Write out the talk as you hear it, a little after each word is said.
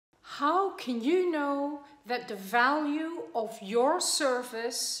How can you know that the value of your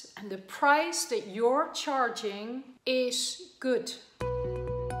service and the price that you're charging is good?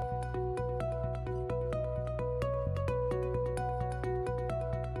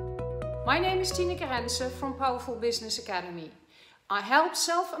 My name is Tineke Rensen from Powerful Business Academy. I help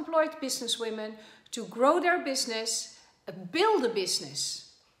self-employed businesswomen to grow their business, build a business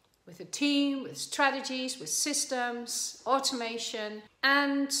with a team, with strategies, with systems, automation.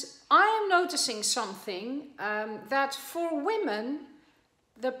 And I am noticing something that for women,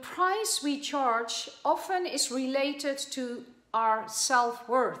 the price we charge often is related to our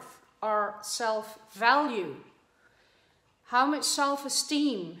self-worth, our self-value, how much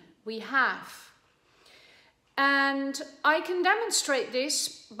self-esteem we have. And I can demonstrate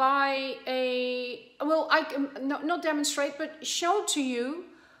this by I can not demonstrate, but show to you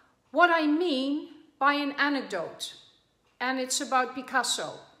what I mean by an anecdote. And it's about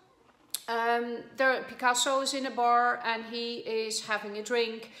Picasso. Picasso is in a bar and he is having a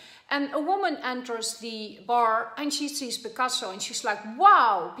drink. And a woman enters the bar and she sees Picasso and she's like,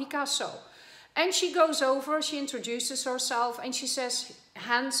 wow, Picasso. And she goes over, she introduces herself and she says,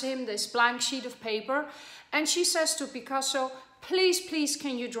 hands him this blank sheet of paper. And she says to Picasso, please, please,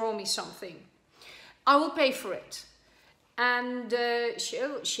 can you draw me something? I will pay for it. And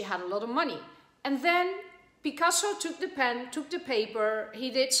she had a lot of money. And then Picasso took the pen, took the paper,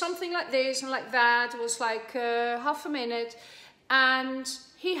 he did something like this and like that. It was like half a minute. And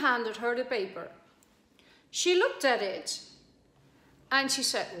he handed her the paper. She looked at it and she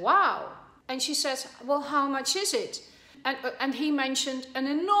said, wow. And she says, well, how much is it? And he mentioned an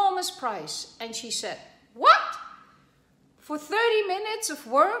enormous price. And she said, what? For 30 minutes of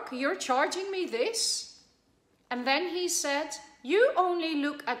work, you're charging me this? And then he said, you only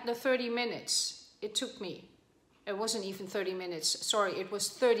look at the 30 minutes it took me. It wasn't even 30 minutes, sorry, it was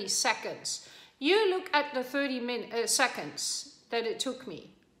 30 seconds. You look at the 30 seconds that it took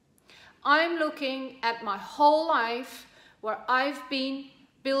me. I'm looking at my whole life where I've been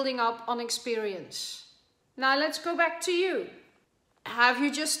building up on experience. Now let's go back to you. Have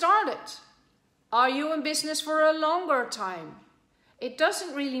you just started? Are you in business for a longer time? It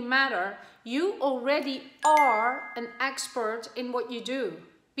doesn't really matter. You already are an expert in what you do.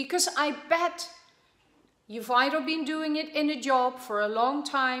 Because I bet you've either been doing it in a job for a long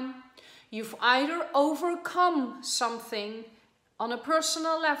time, you've either overcome something on a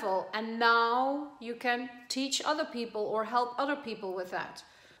personal level and now you can teach other people or help other people with that.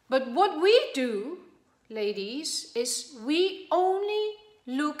 But what we do, ladies, is we only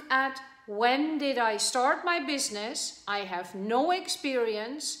look at when did I start my business? I have no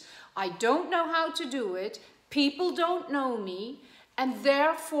experience. I don't know how to do it. People don't know me. And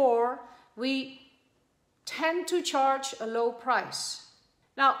therefore, we tend to charge a low price.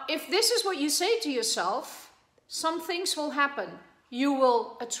 Now, if this is what you say to yourself, some things will happen. You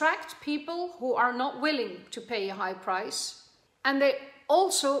will attract people who are not willing to pay a high price. And they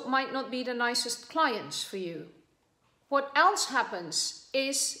also might not be the nicest clients for you. What else happens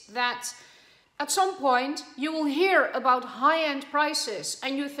is that at some point you will hear about high-end prices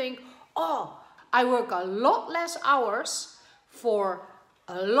and you think, oh, I work a lot less hours for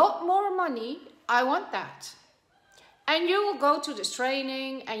a lot more money, I want that. And you will go to this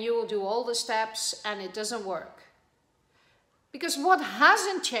training and you will do all the steps and it doesn't work. Because what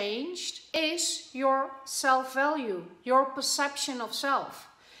hasn't changed is your self-value, your perception of self.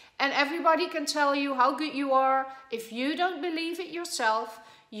 And everybody can tell you how good you are. If you don't believe it yourself,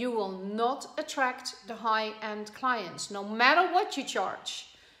 you will not attract the high-end clients, no matter what you charge.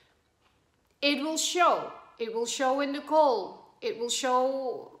 It will show. It will show in the call. It will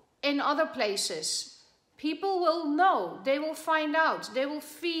show in other places. People will know. They will find out. They will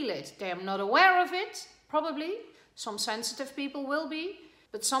feel it. They are not aware of it, probably. Some sensitive people will be,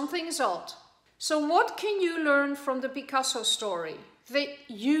 but something is odd. So what can you learn from the Picasso story? That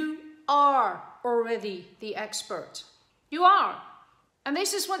you are already the expert. You are. And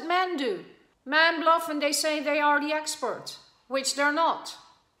this is what men do. Men bluff and they say they are the expert, which they're not.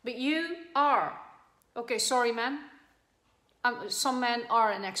 But you are. Okay, sorry men. Some men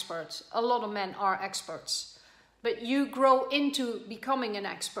are an expert. A lot of men are experts. But you grow into becoming an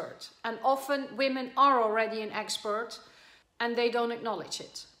expert. And often women are already an expert and they don't acknowledge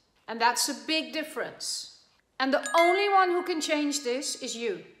it. And that's a big difference. And the only one who can change this is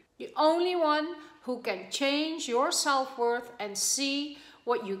you. The only one who can change your self-worth and see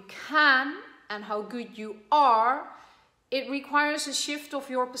what you can and how good you are. It requires a shift of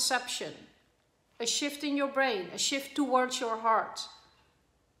your perception, a shift in your brain, a shift towards your heart,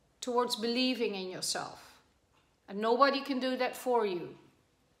 towards believing in yourself. And nobody can do that for you.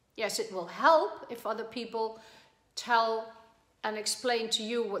 Yes, it will help if other people tell and explain to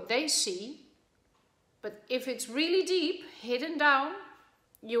you what they see. But if it's really deep, hidden down,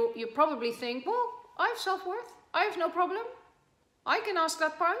 you probably think, well, I have self-worth. I have no problem. I can ask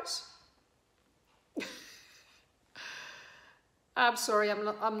that price. I'm sorry,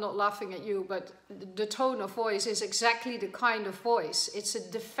 I'm not laughing at you, but the tone of voice is exactly the kind of voice. It's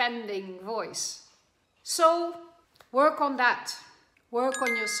a defending voice. So work on that. Work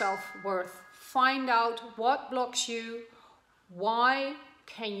on your self-worth. Find out what blocks you. Why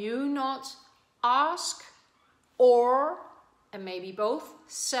can you not ask or, and maybe both,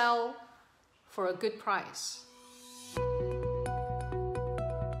 sell for a good price?